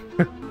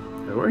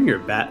 You're wearing your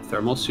bat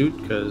thermal suit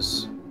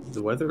because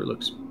the weather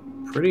looks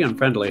pretty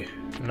unfriendly.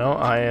 No,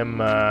 I'm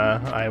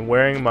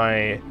wearing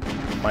my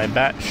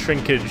bat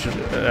shrinkage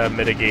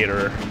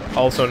mitigator,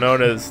 also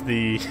known as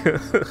the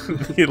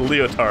the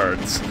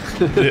leotards,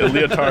 the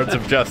leotards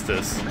of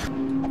justice.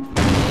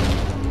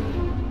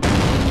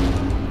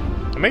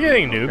 Am I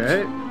getting nuked?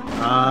 Okay.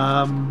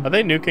 Are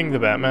they nuking the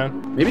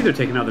Batman? Maybe they're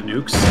taking out the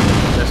nukes.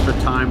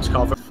 Desperate times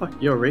call for... Fuck,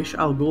 yo, Ra's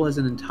al Ghul has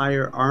an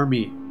entire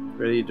army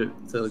ready to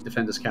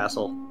defend his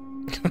castle.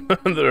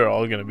 They're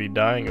all gonna be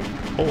dying of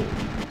cold.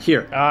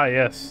 Here. Ah,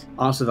 yes.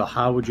 Honestly, though,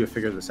 how would you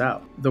figure this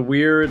out? The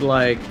weird,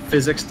 like,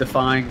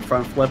 physics-defying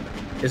front flip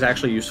is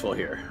actually useful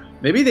here.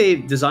 Maybe they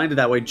designed it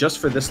that way just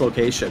for this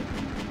location.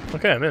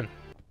 Okay, I'm in.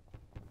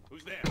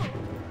 Who's there?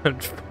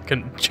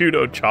 Fucking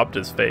Judo chopped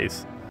his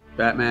face.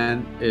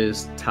 Batman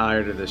is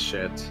tired of this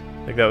shit.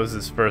 I think that was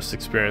his first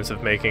experience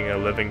of making a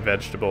living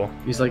vegetable.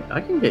 He's like,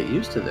 I can get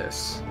used to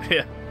this.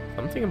 Yeah,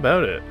 something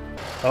about it.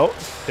 Oh,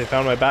 they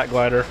found my bat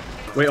glider.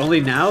 Wait,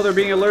 only now they're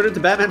being alerted to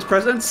Batman's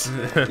presence?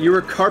 You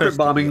were carpet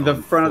bombing the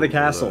front of the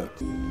castle.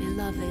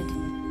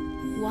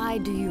 Beloved, why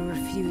do you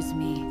refuse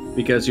me?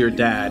 Because your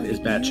dad is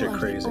batshit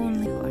crazy.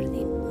 You are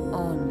the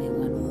only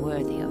one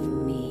worthy of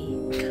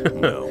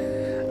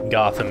me.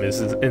 Gotham is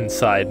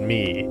inside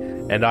me,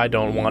 and I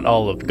don't want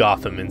all of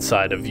Gotham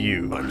inside of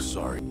you. I'm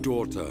sorry.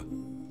 Daughter.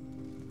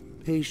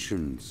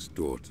 Patience,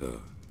 daughter.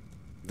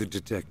 The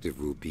detective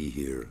will be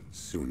here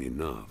soon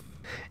enough.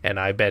 And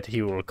I bet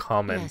he will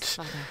comment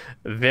Yes,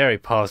 very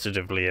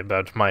positively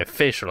about my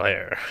facial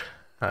hair.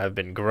 I've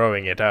been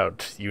growing it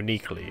out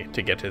uniquely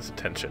to get his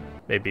attention.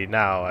 Maybe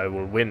now I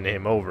will win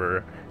him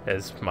over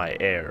as my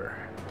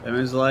heir. And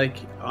it's like,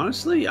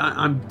 honestly,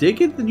 I'm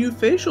digging the new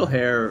facial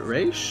hair,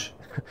 Ra's.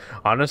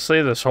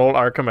 Honestly, this whole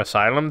Arkham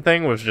Asylum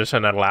thing was just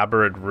an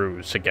elaborate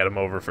ruse to get him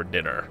over for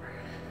dinner.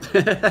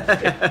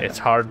 It's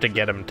hard to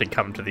get him to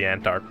come to the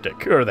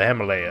Antarctic or the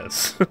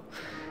Himalayas.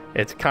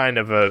 It's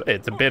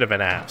a bit of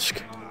an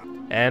ask.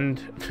 And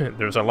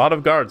there's a lot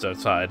of guards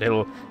outside.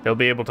 He'll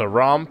be able to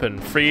romp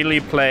and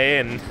freely play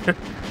and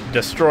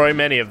destroy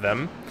many of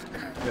them.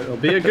 It'll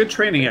be a good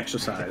training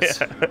exercise.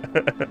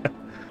 Yeah.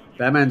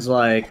 Batman's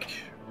like,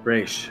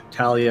 Ra's,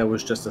 Talia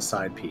was just a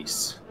side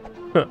piece.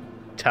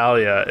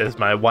 Talia is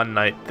my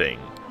one-night thing.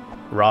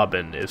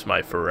 Robin is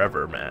my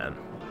forever man.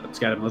 Let's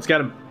get him. Let's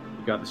get him.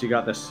 You got this. You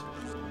got this.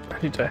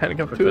 I need to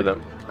handcuff two of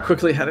them.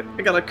 Quickly, I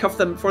gotta cuff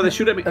them before they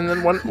shoot at me. And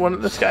then one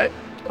of this guy.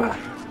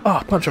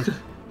 Punch him.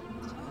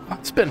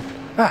 Spin.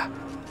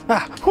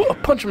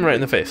 Punch him right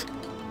in the face.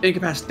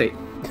 Incapacitate.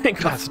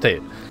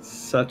 Incapacitate.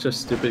 Such a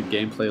stupid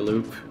gameplay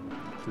loop.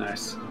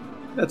 Nice.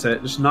 That's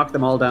it. Just knock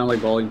them all down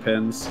like bowling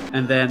pins,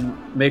 and then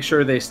make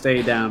sure they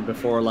stay down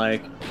before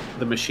like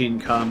the machine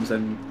comes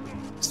and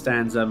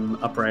stands them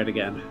upright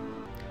again.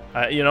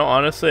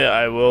 Honestly,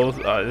 I will.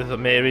 This is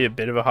maybe a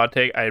bit of a hot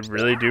take. I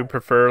really do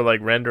prefer like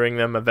rendering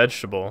them a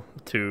vegetable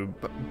to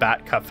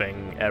bat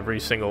cuffing every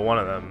single one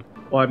of them.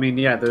 Well, I mean,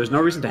 yeah, there's no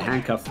reason to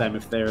handcuff them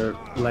if their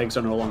legs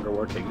are no longer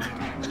working.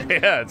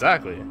 Yeah,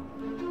 exactly.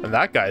 And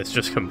that guy is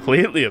just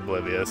completely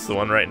oblivious. The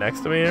one right next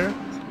to me here.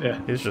 Yeah.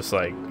 He's just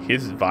like,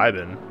 he's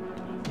vibing.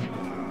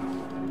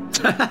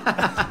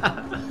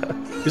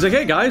 He's like,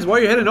 hey guys, why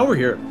are you heading over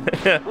here?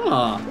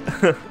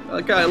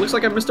 That guy looks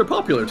like I'm Mr.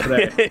 Popular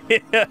today.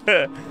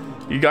 Yeah.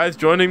 You guys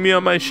joining me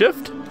on my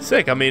shift?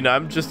 Sick. I mean,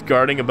 I'm just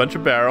guarding a bunch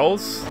of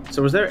barrels.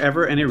 So was there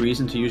ever any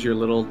reason to use your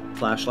little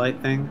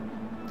flashlight thing?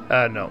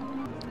 No.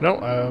 No,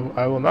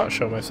 I will not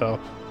show myself.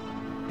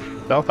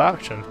 Stealth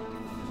action.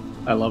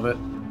 I love it.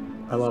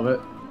 I love it.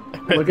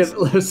 Look at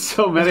there's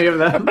so many of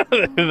them.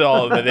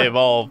 They've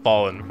all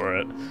fallen for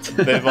it.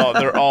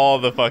 They're all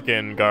the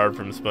fucking guard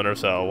from Splinter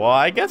Cell. Well,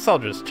 I guess I'll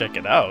just check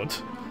it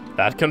out.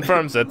 That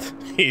confirms it.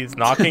 He's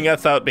knocking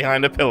us out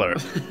behind a pillar.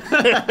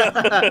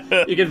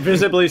 You can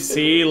visibly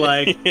see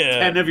like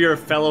 10 of your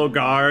fellow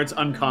guards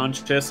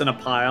unconscious in a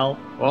pile.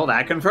 Well,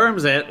 that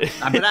confirms it.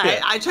 I mean,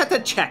 I just had to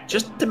check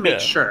just to make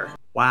sure.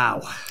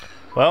 Wow.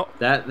 Well,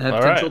 that had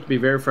potential to be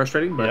very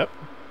frustrating, but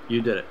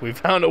you did it. We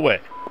found a way.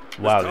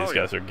 Wow, these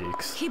guys are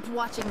geeks. Keep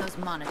watching those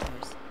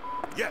monitors.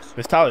 Yes.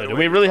 Miss Talia, do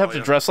we really have to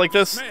dress like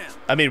this?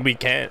 I mean, we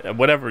can't.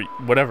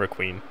 Whatever,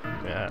 Queen.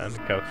 Yeah,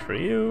 handcuffs for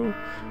you.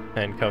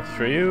 Handcuffs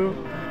for you.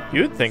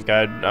 You'd think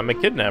I'm a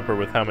kidnapper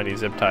with how many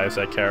zip ties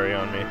I carry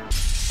on me.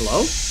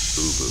 Hello?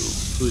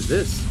 Ubu. Who's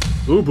this?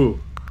 Ubu.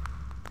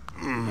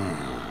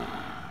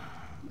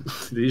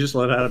 Did you just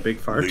let out a big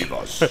fart? Leave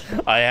us.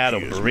 I had a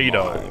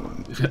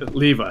burrito.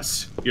 Leave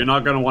us. You're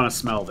not going to want to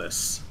smell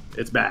this.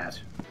 It's bad.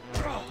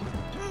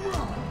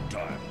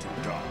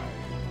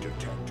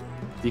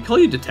 Did he call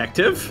you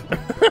detective?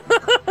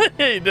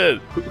 Yeah, he did.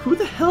 Who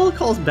the hell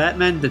calls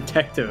Batman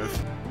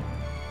detective?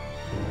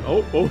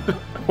 Oh.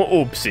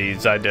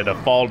 Oopsies, I did a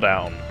fall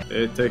down.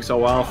 It takes a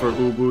while for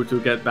Ubu to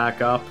get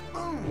back up.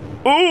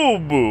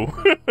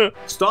 Ubu!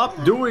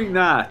 Stop doing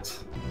that!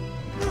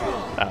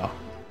 Ow.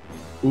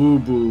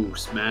 Ubu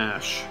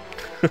smash.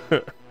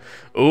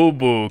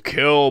 Ubu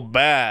kill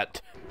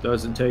Bat.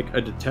 Doesn't take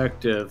a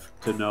detective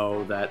to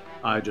know that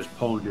I just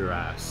pwned your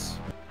ass.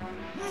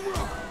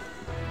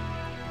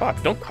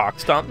 Fuck, don't cock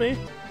stomp me.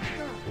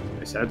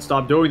 I said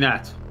stop doing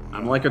that.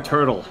 I'm like a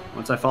turtle.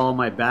 Once I fall on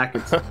my back,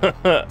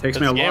 it takes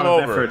me a lot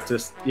of effort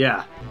to...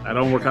 Yeah, I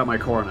don't work out my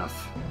core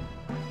enough.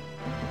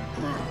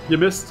 You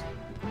missed.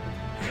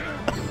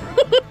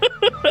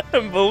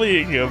 I'm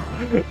bullying him.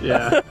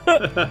 Yeah.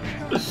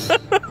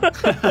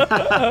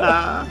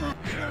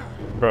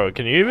 Bro,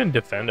 can you even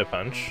defend a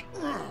punch?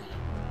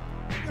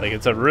 Like,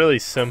 it's a really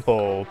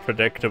simple,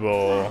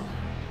 predictable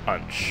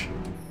punch.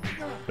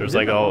 There's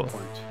like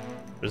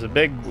there's a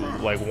big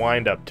like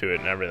wind up to it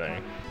and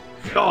everything.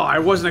 Oh, I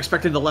wasn't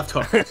expecting the left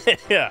hook.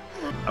 Yeah.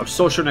 I was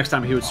so sure next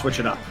time he would switch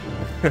it up.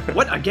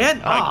 What,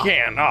 again?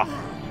 Again,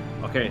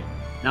 Okay,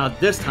 now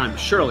this time,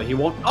 surely he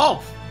won't...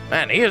 Oh!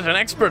 Man, he is an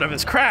expert of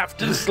his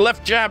craft. His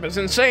left jab is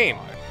insane.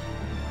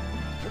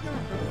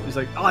 He's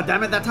like, oh,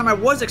 damn it, that time I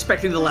was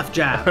expecting the left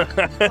jab.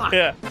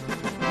 Yeah.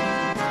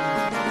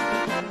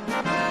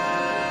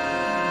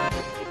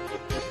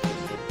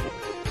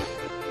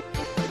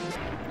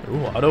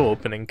 Ooh,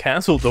 auto-opening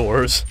castle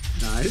doors.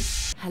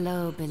 Nice.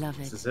 Hello, beloved.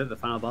 This is it, the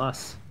final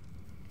boss.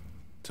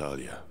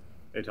 Talia.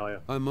 Hey,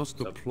 Talia. I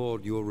must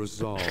applaud your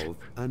resolve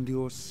and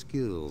your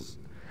skills.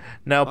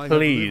 Now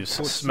please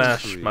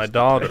smash my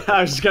daughter.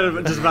 I was just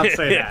about to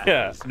say that.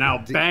 Yeah.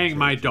 Now bang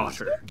my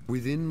daughter.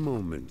 Within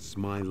moments,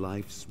 my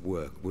life's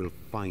work will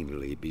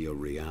finally be a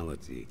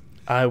reality.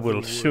 I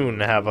will soon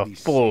have a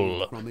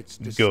full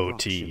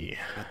goatee.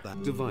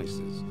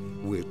 Devices,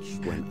 which,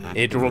 when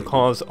it will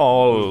cause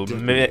all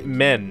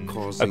men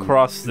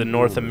across the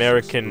North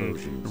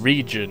American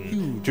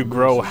region to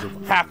grow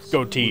half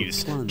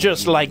goatees,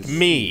 just like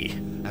me.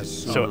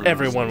 So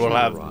everyone will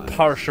have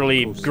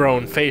partially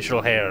grown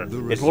facial hair.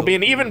 It will be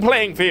an even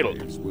playing field.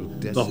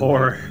 The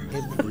horror.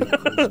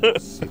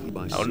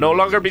 I'll no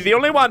longer be the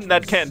only one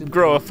that can't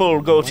grow a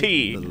full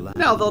goatee.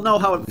 Now they'll know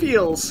how it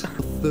feels. A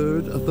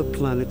third of the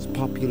planet's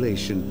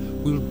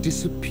population will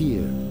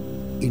disappear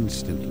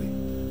instantly.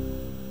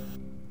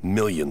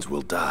 Millions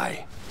will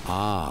die.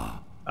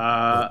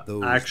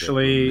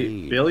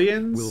 Actually,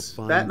 billions?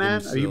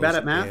 Batman? Are you bad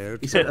at math?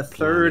 He said a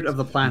third of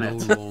the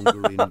planet. No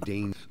longer in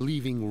danger,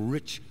 leaving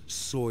rich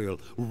soil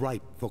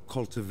ripe for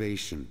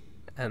cultivation.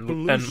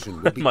 And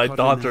my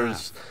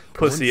daughter's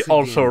pussy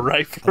also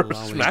ripe for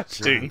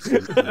smashing.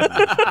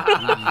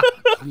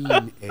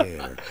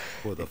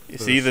 You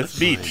see this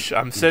beach?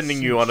 I'm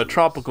sending you on a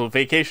tropical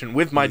vacation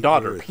with my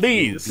daughter.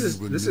 Please.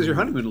 This is your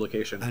honeymoon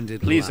location.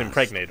 Please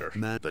impregnate her.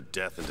 The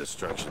death and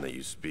destruction that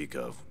you speak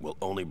of will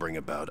only bring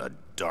about a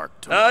dark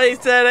tomorrow. Oh, he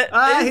said it.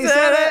 He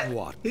said it.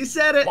 What? He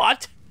said it.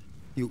 What?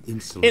 You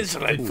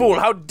insolent fool!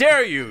 How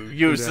dare you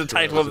use the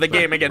title of the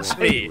game against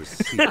me?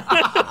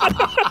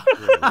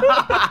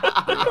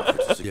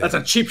 That's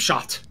a cheap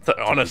shot.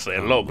 Honestly,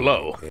 a low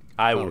blow.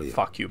 I will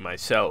fuck you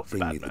myself,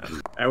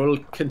 Batman. I will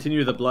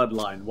continue the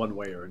bloodline one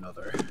way or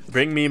another.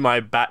 Bring me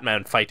my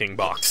Batman fighting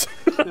box.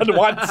 At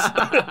once!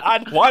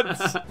 At once!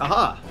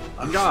 Aha!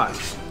 I'm gone.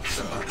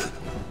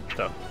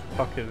 The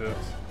fuck is this?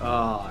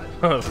 Oh.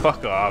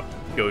 Fuck off,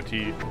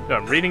 goatee.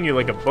 I'm reading you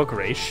like a book,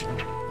 Raish.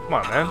 Come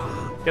on,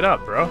 man. Get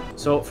up, bro.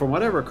 So, from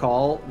what I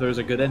recall, there's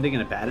a good ending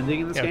and a bad ending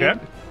in this game.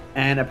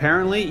 And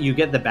apparently, you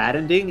get the bad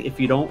ending if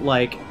you don't,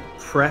 like,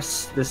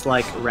 press this,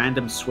 like,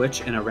 random switch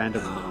in a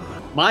random room.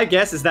 My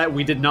guess is that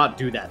we did not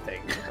do that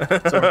thing.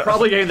 So, we're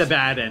probably getting the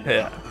bad ending.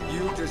 Yeah.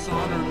 You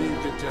dishonor me,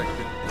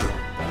 detective.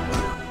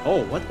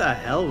 Oh, what the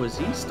hell? Was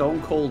he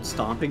stone cold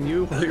stomping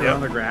you while you're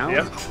on the ground?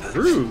 Yep.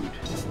 Rude.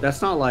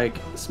 That's not, like,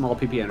 small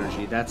PP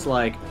energy. That's,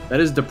 like, that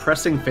is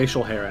depressing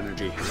facial hair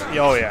energy.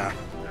 Oh, yeah.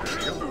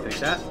 Take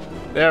that.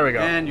 There we go.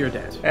 And you're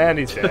dead. And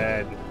he's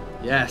dead.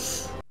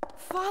 Yes.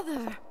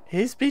 Father.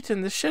 He's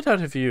beaten the shit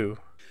out of you.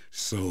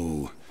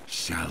 So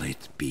shall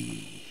it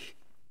be.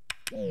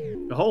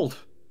 Behold.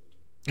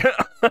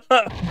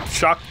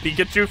 Shocked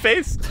Pikachu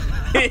face.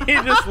 he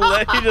just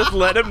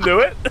let him do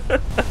it.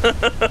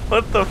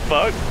 What the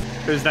fuck?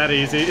 It was that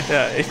easy.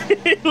 Yeah,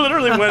 he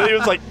literally went. He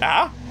was like,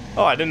 ah.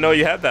 Oh, I didn't know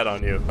you had that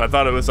on you. I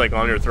thought it was like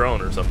on your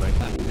throne or something.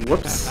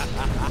 Whoops.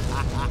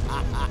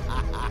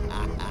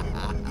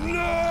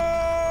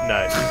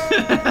 Nice.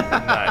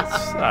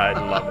 Nice. I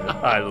love it.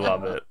 I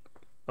love it.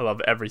 I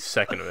love every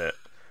second of it.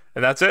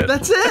 And that's it.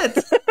 That's it.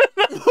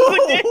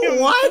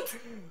 What?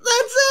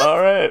 That's it.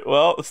 All right.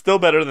 Well, still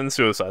better than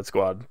Suicide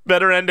Squad.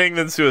 Better ending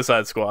than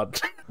Suicide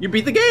Squad. You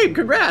beat the game.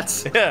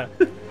 Congrats. Yeah.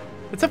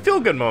 It's a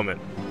feel-good moment.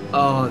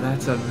 Oh,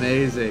 that's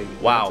amazing.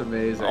 Wow. That's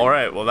amazing. All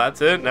right. Well,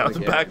 that's it. Now it's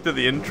back to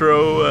the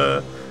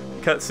intro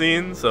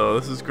cutscene. So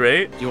this is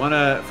great. Do you want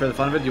to, for the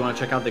fun of it, do you want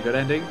to check out the good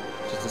ending?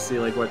 Just to see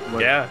like what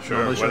yeah,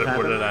 sure. What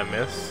happened? did I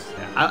miss?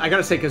 Yeah. I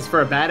gotta say, because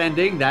for a bad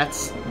ending,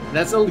 that's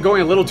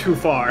going a little too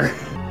far.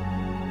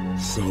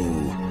 So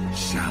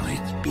shall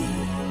it be.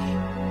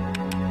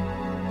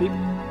 Beep.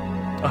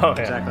 Oh, yeah.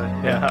 Exactly.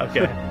 Yeah,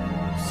 okay.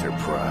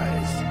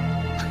 Surprise.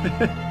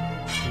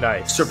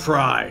 Nice.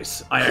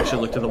 Surprise! I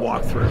actually looked at the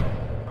walkthrough.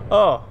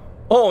 Oh.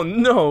 Oh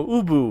no,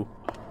 Ubu.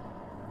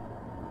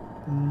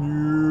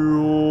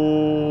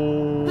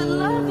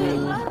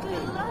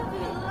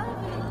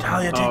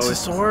 Talia takes a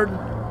sword?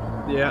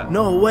 Yeah.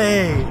 No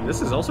way.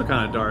 This is also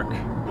kind of dark.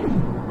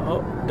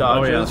 Oh,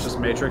 dodges. Oh yeah, let's just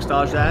Matrix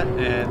dodge that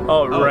and...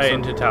 Oh, right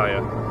into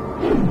Talia.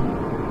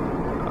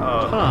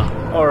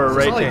 Or Is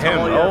right this to like him.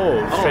 Talia?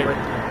 Oh, Oh, straight.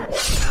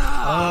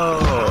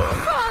 Father!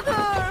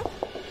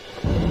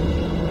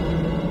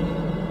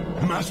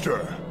 Master!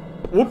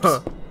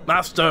 Whoops.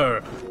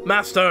 Master!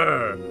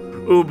 Master!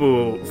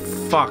 Ubu,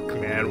 fuck,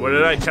 man. What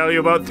did I tell you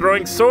about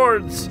throwing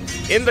swords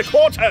in the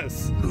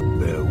quarters?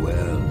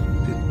 Farewell,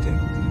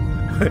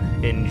 detective.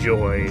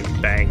 Enjoy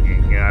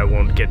banging. I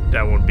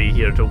won't be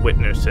here to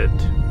witness it.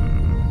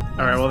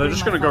 Alright, well, they're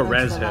just gonna go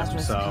res him,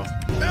 so...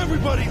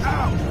 Everybody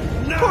out!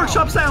 Now! Pork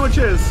chop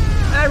sandwiches!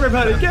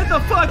 Everybody, get the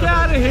fuck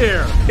out of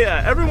here!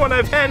 Yeah, everyone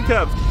I've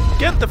handcuffed!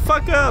 Get the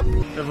fuck up!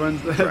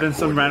 Then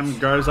some random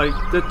guard's like,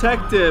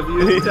 Detective,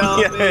 you tell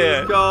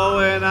me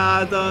going,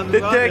 I done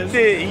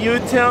Detective, you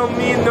tell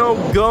me no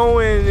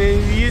going,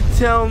 and you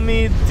tell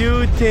me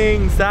do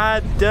things,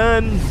 I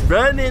done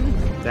running.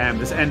 Damn,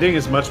 this ending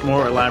is much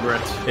more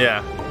elaborate.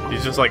 Yeah,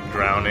 he's just like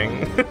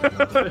drowning.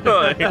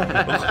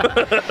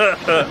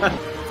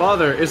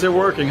 Father, is it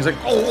working? He's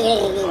like,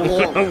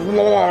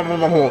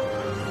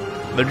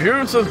 the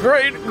juice is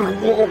great.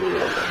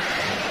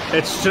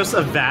 It's just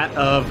a vat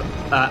of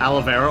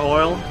aloe vera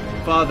oil.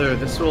 Father,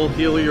 this will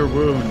heal your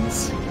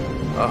wounds.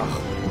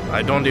 Ugh,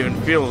 I don't even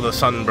feel the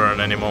sunburn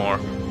anymore.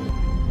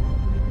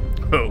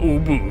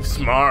 Ubu,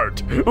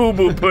 smart.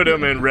 Ubu put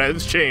him in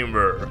Red's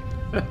chamber.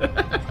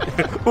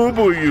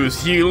 Ubu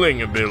used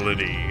healing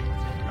ability.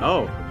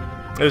 Oh.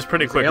 It was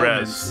pretty quick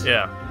ailments. res.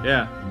 Yeah.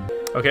 Yeah.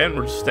 Okay, and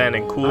we're just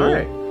standing cool.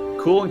 Alright.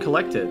 Cool and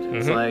collected.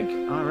 It's like,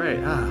 alright,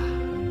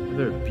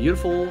 another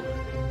beautiful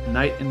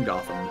night in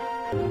Gotham.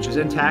 Which is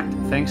intact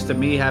thanks to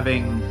me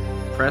having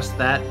pressed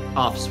that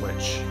off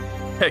switch.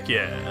 Heck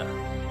yeah.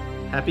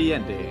 Happy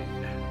ending.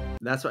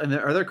 That's what, and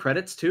are there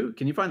credits too?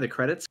 Can you find the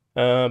credits?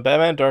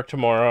 Batman Dark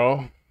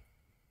Tomorrow.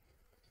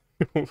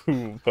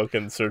 Who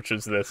fucking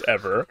searches this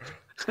ever?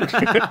 Yeah,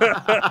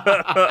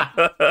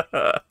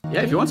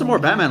 if you want some more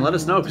Batman, let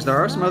us know, because there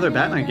are some other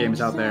Batman games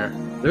out there.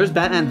 There's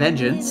Batman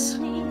Vengeance.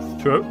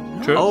 True.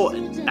 Oh,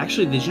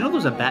 actually, did you know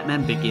there's a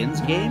Batman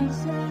Begins game?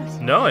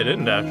 No, I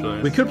didn't actually.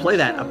 We could play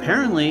that.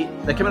 Apparently,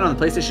 that came out on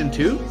the PlayStation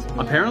 2.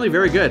 Apparently,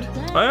 very good.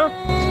 Oh yeah.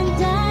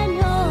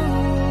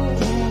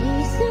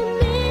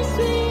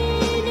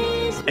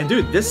 And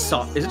dude, this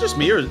song, is it just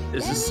me or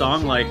is this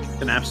song like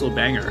an absolute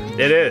banger?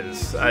 It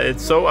is.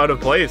 It's so out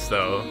of place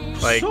though.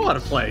 Like so out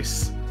of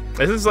place.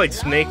 This is like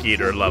Snake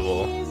Eater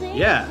level.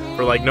 Yeah.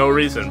 For like no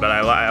reason, but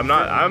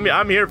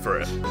I'm here for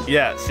it.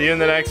 Yeah. See you in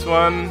the next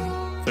one.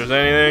 If there's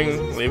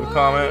anything, leave a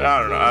comment.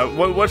 I don't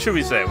know. What should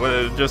we say?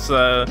 Just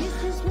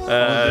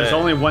there's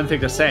only one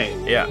thing to say.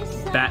 Yeah.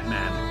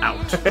 Batman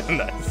out.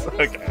 Nice.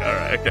 Okay. All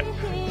right. Okay.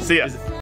 See ya.